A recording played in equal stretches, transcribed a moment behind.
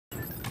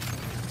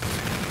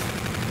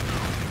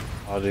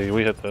Oh, dude,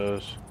 we hit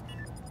those.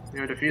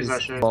 Yeah, defuse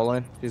that shit.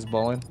 Balling. He's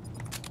balling.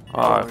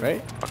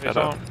 Right? Fuck that that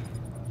up. up.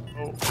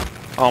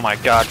 Oh my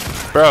god.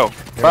 Bro,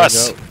 There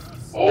bus! we go.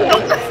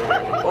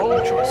 Oh.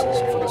 Choices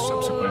for the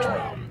subsequent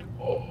round.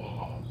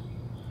 Oh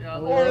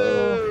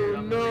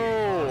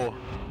no!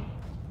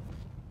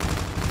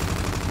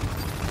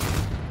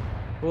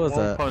 What was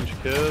One that? punch,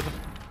 kid.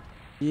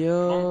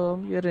 Yo,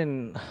 I'm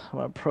getting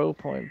my pro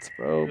points,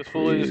 bro. This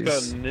fully just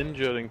got Please.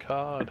 ninja'd in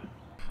COD.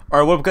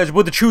 Alright, what up guys,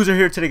 with the Chooser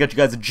here today. Got you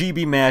guys a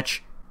GB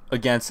match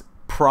against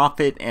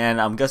Profit, and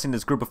I'm guessing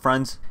this group of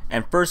friends.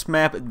 And first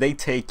map, they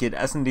take it,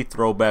 S&D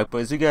throwback, but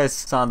as you guys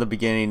saw in the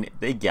beginning,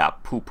 they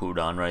got poo-pooed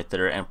on right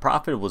there, and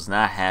Profit was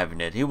not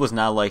having it. He was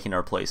not liking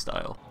our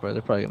playstyle. Bro,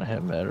 they're probably gonna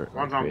have better.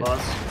 One's on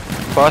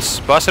bus.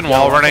 Bus and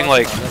wall running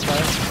like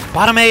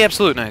bottom A,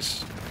 absolute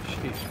nice.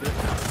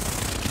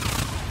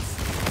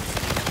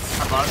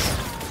 On bus.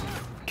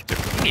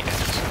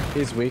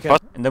 He's weak.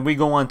 And then we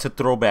go on to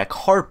throwback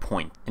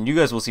hardpoint, and you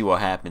guys will see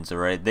what happens.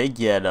 Alright, they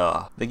get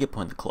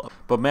point to club.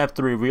 But map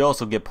 3, we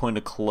also get point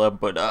to club.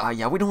 But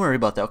yeah, we don't worry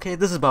about that. Okay,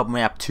 this is about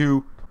map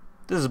 2.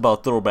 This is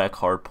about throwback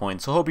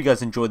hardpoint. So hope you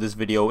guys enjoyed this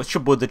video. It's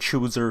your boy the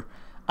Chooser.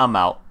 I'm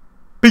out.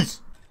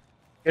 Peace.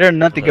 You're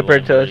nothing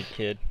compared to us.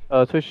 Kid.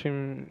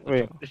 Switching.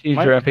 Wait.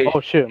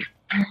 Oh shit.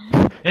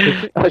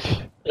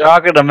 You're all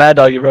gonna mad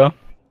dog you, bro.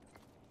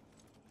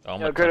 Oh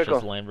my critical.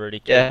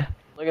 Yeah.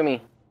 Look at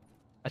me.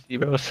 I see,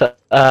 bro. What's up?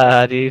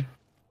 Dude.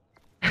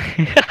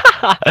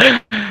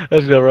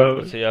 Let's go,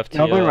 bro. CFT,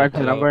 I'm going right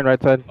side. I'm going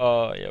right side.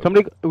 Oh yeah.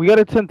 Somebody, we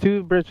gotta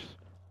 10-2 bridge.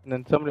 And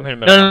then somebody. I'm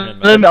No,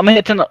 I'm gonna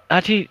hit 10.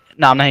 Actually,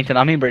 no, I'm not hitting 10.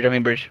 I'm hitting bridge. I'm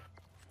hitting bridge.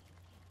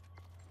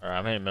 Alright,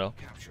 I'm hitting middle.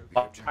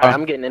 Alright,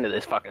 I'm getting into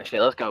this fucking shit.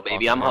 Let's go,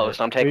 baby. I'm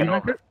host. I'm taking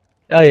over.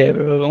 Oh yeah,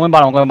 bro. I'm going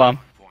bottom. I'm going bottom.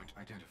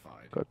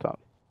 Go top.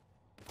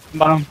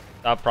 Bottom.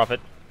 Top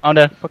Profit. I'm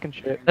dead. Fucking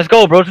shit. Let's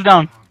go, bro. 2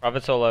 down.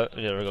 Profit solo.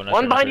 Yeah, we're going.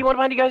 One behind you,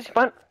 guys.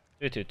 Behind.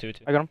 Two.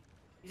 I got him.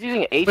 He's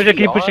using HDR. Push it,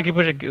 keep pushing, keep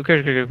pushing.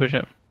 Okay, push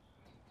it.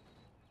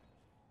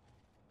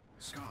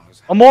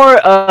 One more,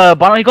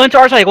 bottom. Go into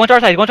our side. Go into our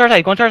side. I'm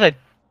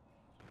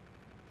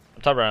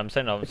top right. I'm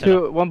saying no.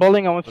 One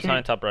bowling. I want to.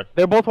 Sign top right.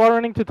 They're both water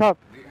running to top.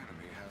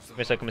 Give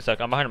me a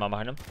sec. I'm behind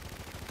him.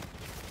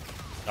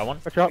 Got one.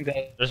 Watch out.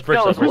 There's bridge.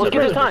 Yo, let's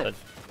get this time.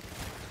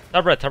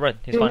 Top right.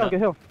 He's fine.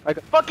 Hill.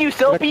 Fuck you,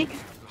 Soapy.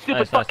 Stupid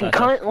Nice, fucking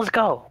cunt. Let's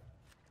go.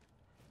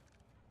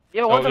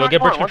 Yo, one's on our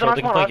get spawn. bridge One's on our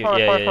control. spawn.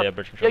 Yeah,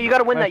 bridge Yo, control. you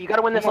gotta win that. You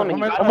gotta win this lemon.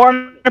 One more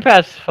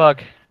underpass.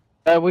 Fuck.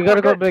 We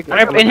gotta go big.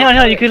 In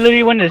hill. You could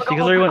literally win this.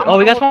 Oh,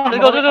 we got spawn.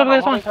 Let's go. We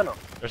got spawn.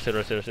 Rest it.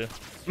 I'm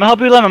gonna help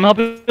you,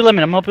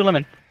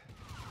 lemon.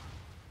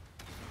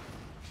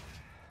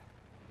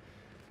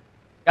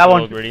 Got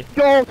one. Greedy.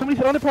 Yo, somebody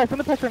said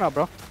underpass right now,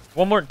 bro.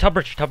 One more. Top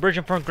bridge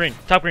in front. Green.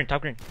 Top green.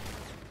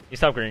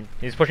 He's top green.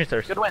 He's pushing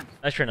stairs. Good win.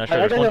 Nice try.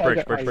 There's one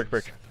bridge.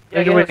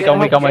 Oh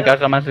my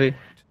gosh, I'm actually.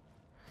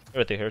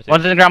 Right there.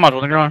 One's in the ground, one's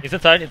in the ground. He's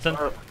inside.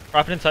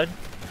 Profit inside.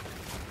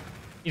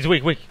 He's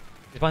weak. He's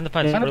behind the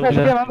fence.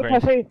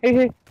 Underpass,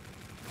 hey.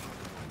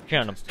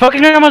 Carry on him.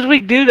 Fucking grandma's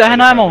weak, dude. I had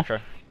no ammo.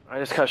 I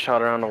just got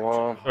shot around the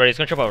wall. Alright, he's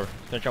gonna jump over.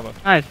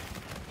 Nice.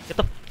 Get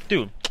the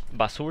dude.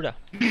 Basura.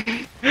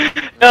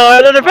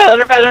 No,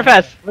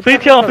 underpass. Please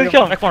kill him.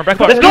 Back corner.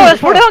 Let's go, let's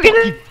pour down, get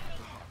it.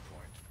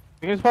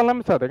 They're gonna spawn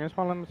lemon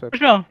side. Push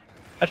no.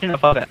 Actually, no,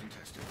 fuck that.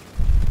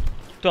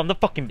 Dude, I'm the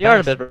fucking best. You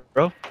are the best,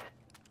 bro.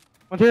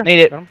 One's here. Need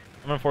it. I'm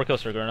on 4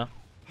 kills right now.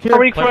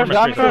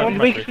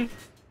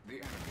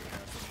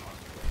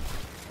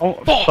 Oh,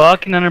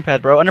 fucking underpass,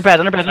 bro.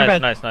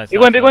 Underpass. Nice.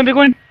 Big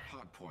win.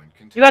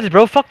 You got this,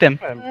 bro. Fuck them.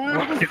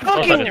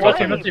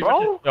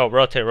 Yo,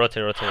 rotate.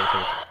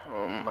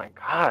 Oh my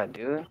god,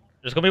 dude.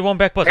 There's gonna be one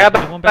back bus. I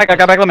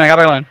got back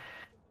lemon.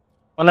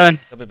 One lemon.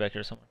 He'll be back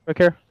here somewhere. Right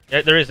here.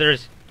 Yeah, there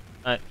is.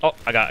 Oh,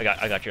 I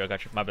got you.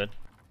 My bad.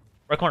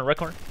 Right corner.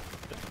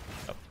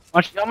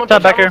 Watch Yo, I'm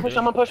top back here. I'm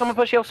gonna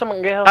push. Yo,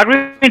 someone get help. Talk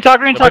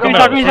green.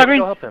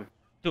 Go help him.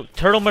 Dude,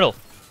 turtle middle.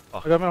 I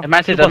got middle.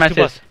 Man says, man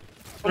says.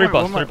 3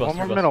 bus. One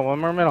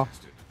more middle.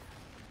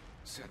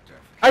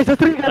 Nice,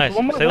 that's 3 guys. Nice.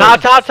 One more. Say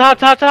Top. I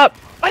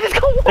just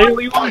got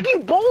one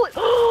fucking bullet.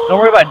 Don't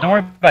worry about it,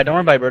 bro.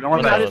 Don't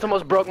worry I about just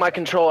almost broke my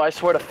controller. I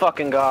swear to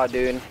fucking god,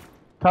 dude. It's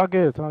all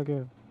good.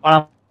 it.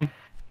 I'm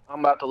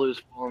about to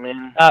lose full,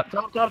 man. Top.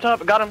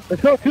 Got him.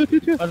 Let's go. 2.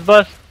 Let's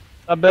bust.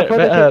 Mid.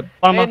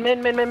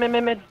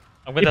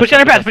 You push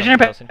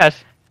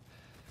underpass.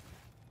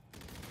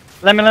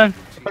 Lemon.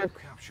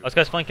 This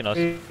guy's flanking us.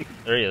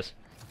 There he is.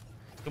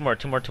 Two more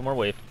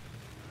wave.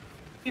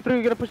 Get through.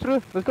 You gotta push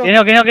through. Let's go.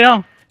 Get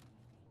on.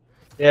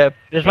 Yeah,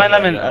 just find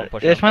lemon.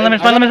 Just find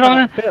lemon.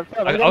 I'll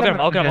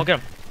get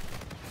him.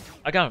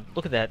 I got him.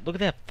 Look at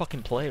that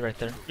fucking play right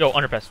there. Yo,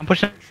 underpass. I'm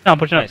pushing up.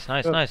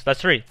 Nice.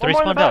 That's 3. 3 One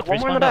more in the spawned out. back. One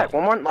more in the back.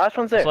 One more. Last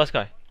one's there. That's the last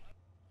guy.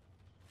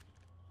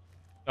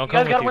 You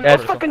guys gotta win.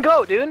 Let's fucking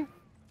go, dude.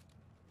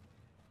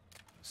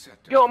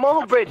 Yo, I'm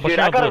on the bridge, dude.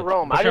 I gotta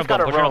roam. I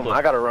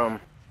gotta roam.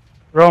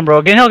 Roam,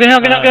 bro. Get in hill.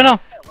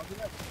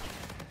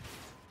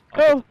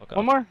 Go.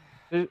 One more.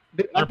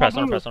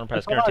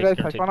 Underpass.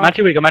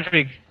 Guaranteed. Match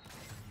week.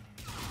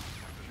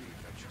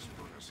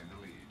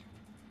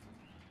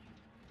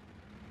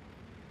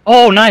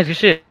 Oh, nice, good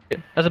shit.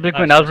 That's a big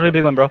win. Nice. That was a really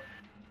big win, bro.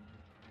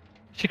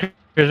 Shit,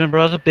 bro.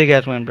 That's a big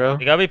ass win, bro.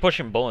 You gotta be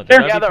pushing bowling.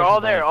 Yeah, they're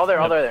all there, all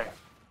there.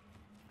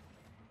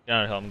 Get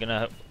out of here. I'm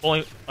gonna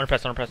bowling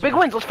underpress. Big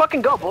wins. Let's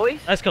fucking go, boys.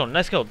 Nice kill.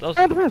 That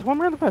was One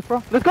more on the press,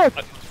 bro. Let's go.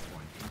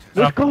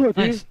 Let's go, dude.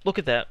 nice. Look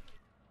at that.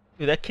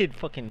 Dude, that kid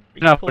fucking.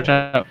 No, cool.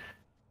 no.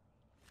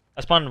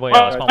 I spawned way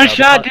out. One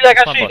shot, dude. I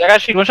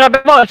got shoot. One shot,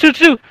 big ball. Shoot.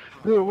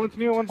 Dude, one's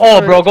new, one's Oh,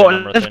 new. bro, go.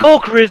 Let's go,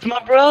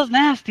 Charisma, bro. That's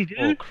nasty,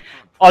 dude.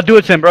 Oh, do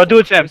it, Tim, bro. Do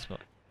it, Tim.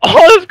 Oh,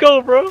 let's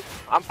go, bro.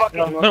 I'm fucking.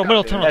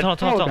 Middle,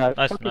 tunnel.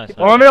 Nice.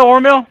 Or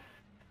middle.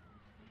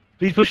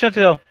 Please push that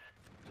to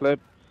Flip.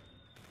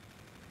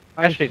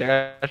 I got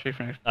straight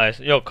for next. Nice.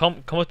 Yo,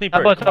 come with me,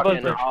 Top Bert. up.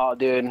 Oh,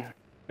 dude.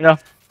 Yeah.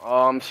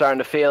 Oh, I'm starting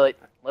to feel it.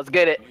 Let's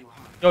get it.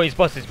 Yo, he's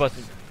busted.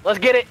 Let's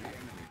get it.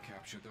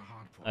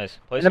 Nice.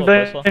 Play In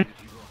a slow.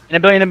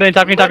 billion.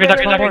 Top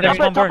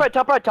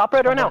right. Top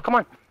right now. Come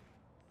on.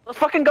 Let's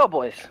fucking go,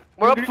 boys.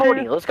 We're up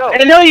 40. Let's go.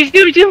 Hey, no, you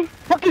do.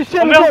 Fucking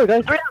shit, let's go,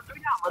 guys. 3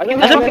 down.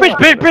 That's a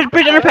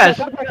bridge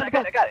underpass. I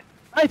got it.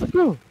 Nice, let's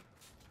go. Get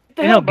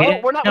the hill, bro.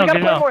 get- We no, gotta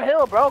get play out. more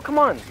hill, bro. Come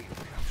on.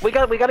 We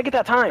gotta get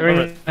that time.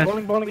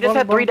 Bowling. We just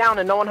had 3 down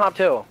and no one hopped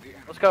 2.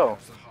 Let's go.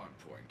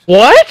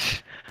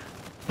 What?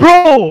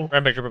 Bro!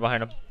 Rampage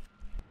behind him.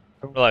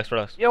 Relax.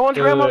 Yo, one's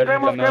Dude,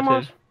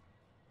 grandma's.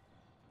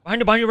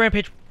 Behind you,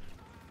 Rampage.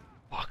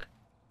 Fuck.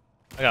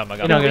 I got him.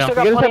 You know, We you still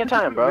know. got plenty of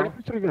time, bro.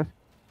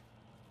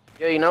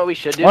 Yo, you know what we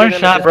should do? One Dude?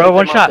 shot, Just bro, hit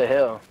one them shot. off the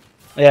hill.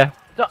 Yeah.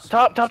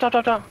 Top.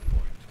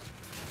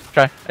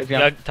 Try.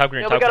 Yeah, top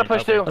green. Yo, we gotta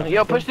push through.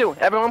 Yo, push through.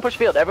 Everyone push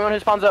field. Everyone who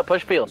spawns up,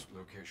 push field.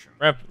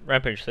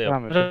 Rampage, stay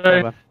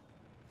up.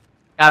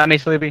 Got me,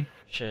 Sleepy.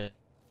 Shit.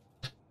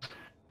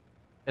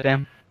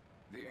 Damn.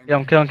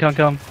 Kill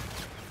him.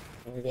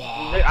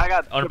 Wow. I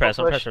got Underpass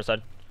triple push. our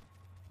side.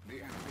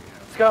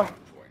 Let's go.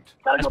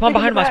 I spawned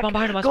behind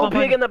him. Go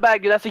big in the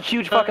back, dude. That's a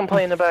huge fucking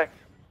play in the back.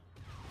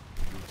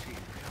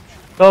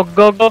 Go.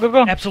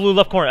 Absolute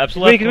left corner.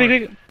 Weak.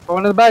 Go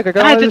into the back. I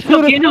got Nice, one. just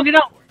go. Get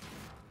out.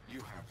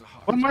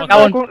 One more.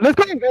 Got one. Let's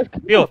go, guys.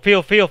 Field.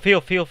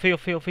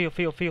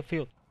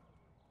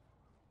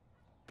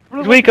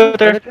 He's weak out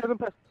there.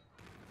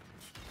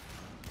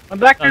 I'm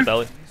back Nice, there.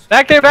 belly.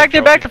 Back there.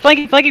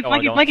 Flanking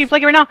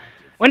right now.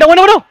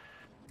 Window.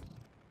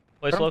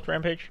 Play slow,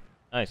 Rampage.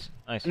 Nice.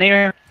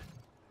 Near.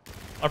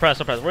 Underpass.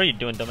 What are you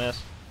doing, dumbass?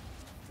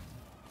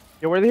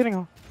 Yo, where are they hitting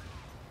him?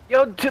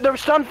 Yo, they're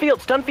stun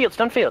field.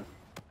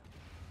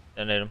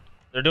 Detonate him.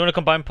 They're doing a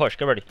combined push.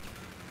 Get ready.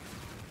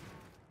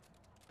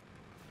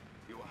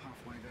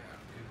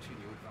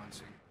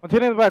 One's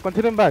hitting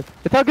the back.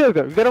 It's all good.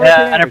 We gotta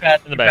Yeah, rotate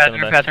underpass. In the back.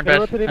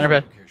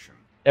 Underpass.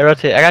 Yeah,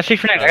 rotate. I got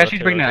streaks for next. I got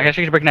streaks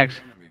to break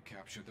next.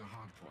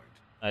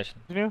 Nice.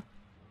 Continue.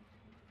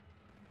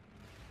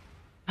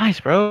 Nice,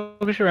 bro.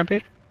 Good shit,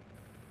 Rampage.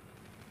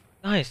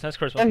 Nice,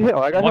 Chris. I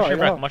got Watch your him.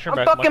 back.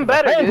 I'm fucking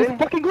better, Hey, dude.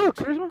 let's fucking go,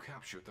 Charisma.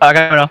 I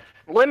got him now.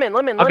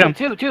 Lemon.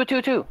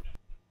 Okay. Two.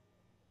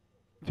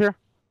 Here.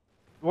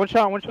 One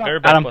shot. Very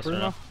Got back him. buster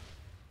now.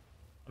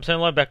 I'm saying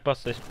live back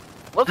bust this.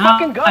 Let's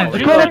fucking go. Nice.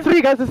 Let's go. That's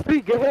 3, guys. That's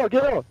 3. Get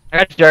out.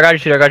 I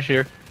got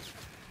you.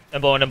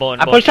 And blowing.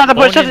 I pushed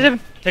shot.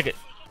 Take it.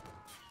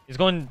 He's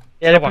going.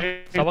 Yeah,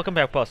 Stop walking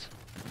back, bus.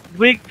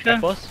 Weak.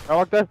 Back bus. I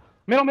walked there.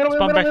 Middle.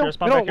 Spawn back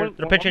here.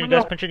 They're pinching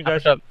you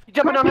guys. You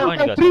jumping down hill.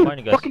 Behind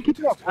you guys. Fucking keep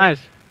it up. Nice.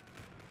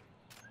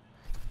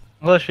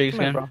 Little streaks,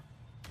 Come on, man. bro.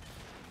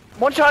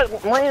 One shot.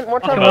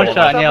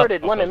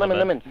 Lemon.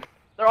 Lemon.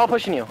 They're all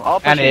pushing you. All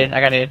I pushing.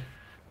 got it.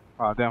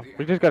 Oh, damn.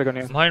 We just gotta go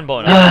near. Behind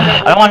bowling.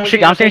 I don't want to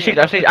streak. I'm staying streak.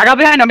 I got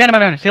behind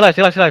him. Stay alive.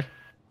 I'm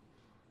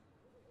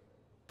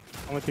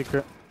gonna take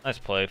crit. Nice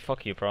play.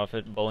 Fuck you,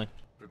 Prophet. Bowling.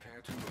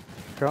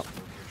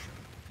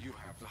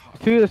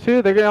 Two.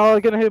 They're all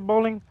gonna hit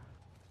bowling.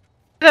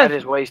 That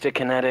is wasted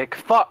kinetic.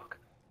 Fuck.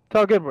 It's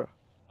all good, bro.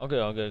 All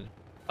good.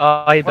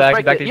 Oh, he's back.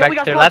 Let's break it. Yeah, we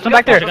got there. smoke, Last one we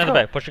back got there. Push your guns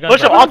back. Push your guns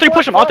Push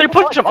him. back. All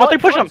three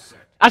push him.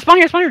 I spawn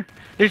here.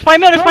 There's 5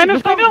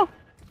 mil.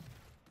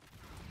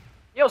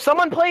 Yo,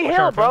 someone play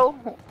hill, bro.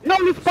 No,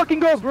 let's fucking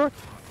go, bro.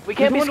 We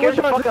can't be One scared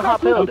to shot, fucking just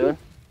hop go. hill, dude.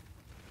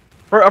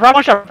 Round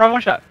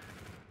one shot.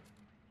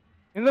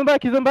 He's in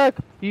back.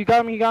 He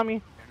got me.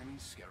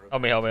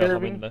 Help me.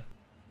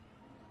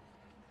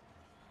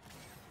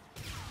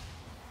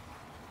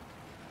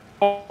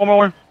 One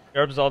more.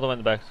 Herb's all the way in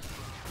the back.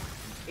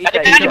 Eat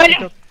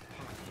that.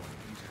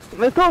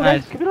 Let's go,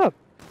 guys. Nice. Keep it up.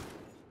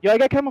 Yo, I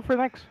got camo for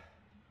next.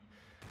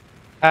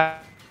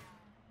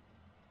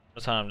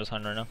 Just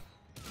hunting right now.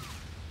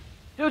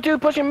 Two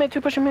pushing mid.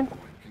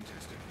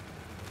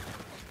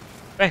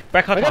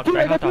 Back hot I got top. two,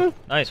 I got two.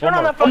 Nice. Turn One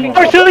on more. that fucking.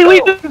 Oh, silly,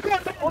 wait.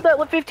 Hold that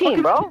with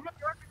 15, bro.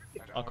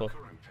 Uncle.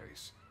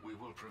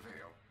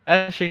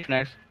 Streak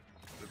next.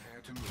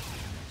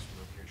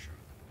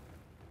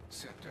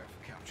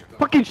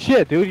 Fucking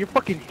shit, dude. You're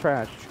fucking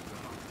trash.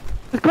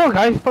 Let's go,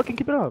 guys. Fucking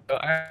keep it up.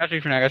 I got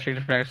streak for next.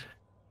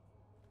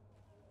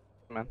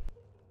 Man.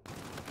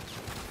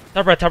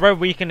 Top right.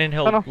 Weaken in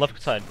hill. No.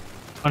 Left side.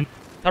 One.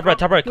 Top right.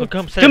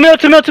 Come. 2 mil.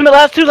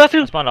 Last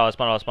two. Spawn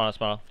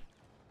out.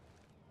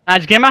 Nah,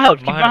 just get my help.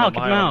 Keep my help.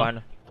 Behind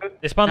him.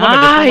 They spawn lemon.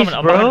 They spawn lemon.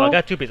 I'm bro. behind them. I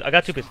got 2 pieces. I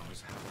got 2 pieces.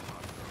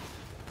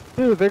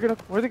 Dude, they're gonna.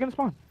 Where are they gonna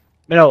spawn?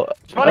 No,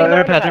 Spawning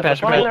there, underpass.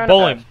 spawning there.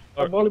 Bowling.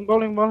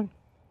 Bowling.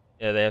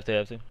 Yeah, they have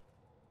to.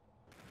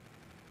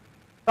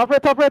 Top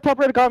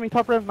red, got me.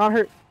 Top red, not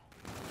hurt.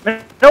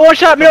 No, one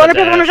shot. Middle,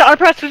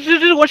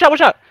 underpass. One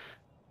shot.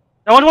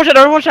 No, one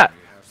shot.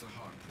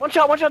 One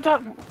shot,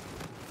 top.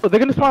 Oh, they're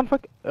gonna spawn.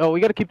 Fuck. Oh, we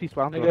gotta keep these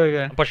spawns.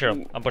 Okay. I'm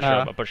pushing up.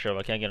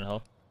 I can't get in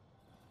hell.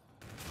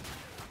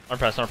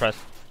 Unpress. Okay.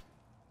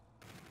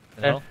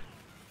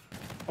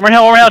 One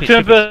more hell. 2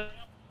 input.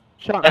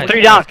 Shot. Nice.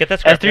 3 down. Get that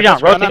scrap. 3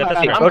 down. Rotate.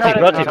 I'm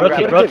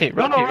Rotate.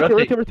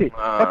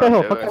 Fuck that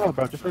hill,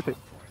 bro. Just rotate.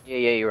 Yeah,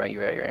 you're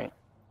right.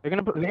 They're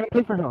gonna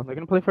play for hill. They're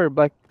gonna play for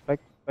black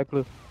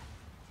blue.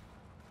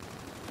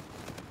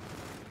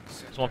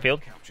 There's one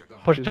field.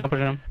 Push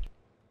him.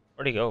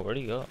 Where'd he go?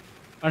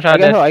 One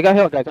shot. I got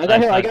hill, guys. I got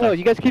Nice. hill.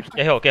 You guys keep.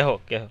 Get hill.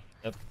 Yep.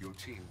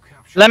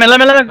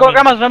 Lemon. Go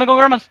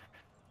grandma's.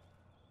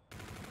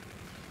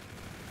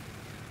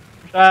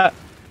 Shot.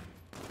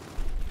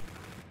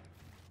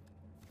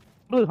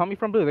 Blue, help me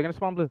from blue. They're gonna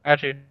spawn blue. I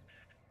got you.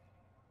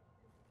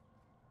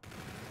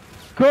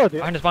 Cool, dude.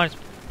 Behind us. 1-0.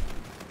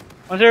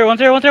 To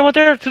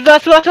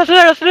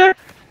there.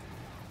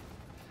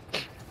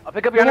 I'll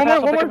pick up your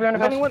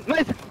underpass. One.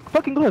 Nice.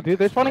 Fucking good, dude.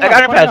 They're spawning. I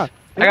got out, underpass.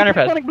 They're gonna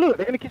keep spawning blue.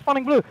 They're gonna keep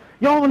spawning blue.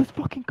 Yo, let's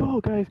fucking go,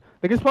 guys.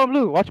 They're gonna spawn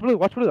blue. Watch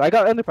blue. I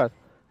got underpass.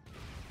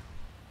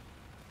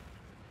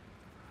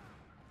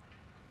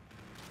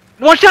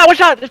 One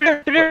shot.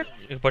 They're there.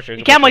 You can push her.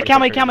 Cam.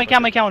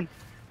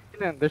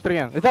 There's 3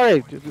 in. It's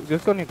alright.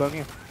 Just go near. No.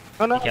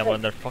 You can't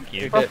win there. Fuck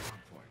you. Good.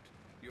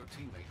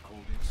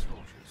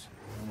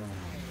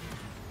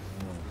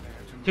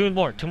 2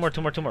 more. One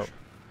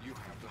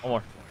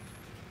more.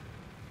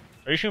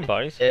 Are you shooting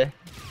bodies?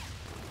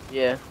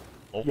 Yeah.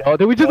 Oh. Yo,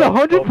 did we just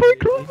 100 point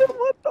cruise?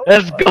 What the?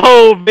 Let's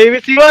go, baby.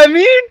 See what I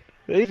mean?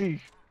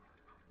 Crazy.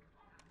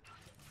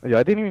 Yo,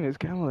 I didn't even use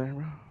camel there,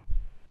 bro.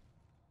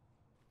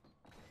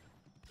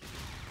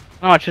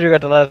 Oh, I should have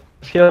got the last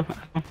kill.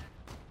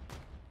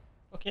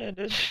 Okay,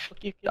 dude.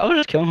 Fuck you. I was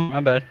just killing him.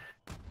 My bad.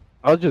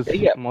 I was just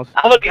Yeah. almost.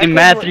 I was getting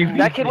mad 3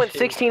 That kid went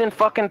 16 and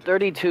fucking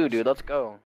 32, dude. Let's go.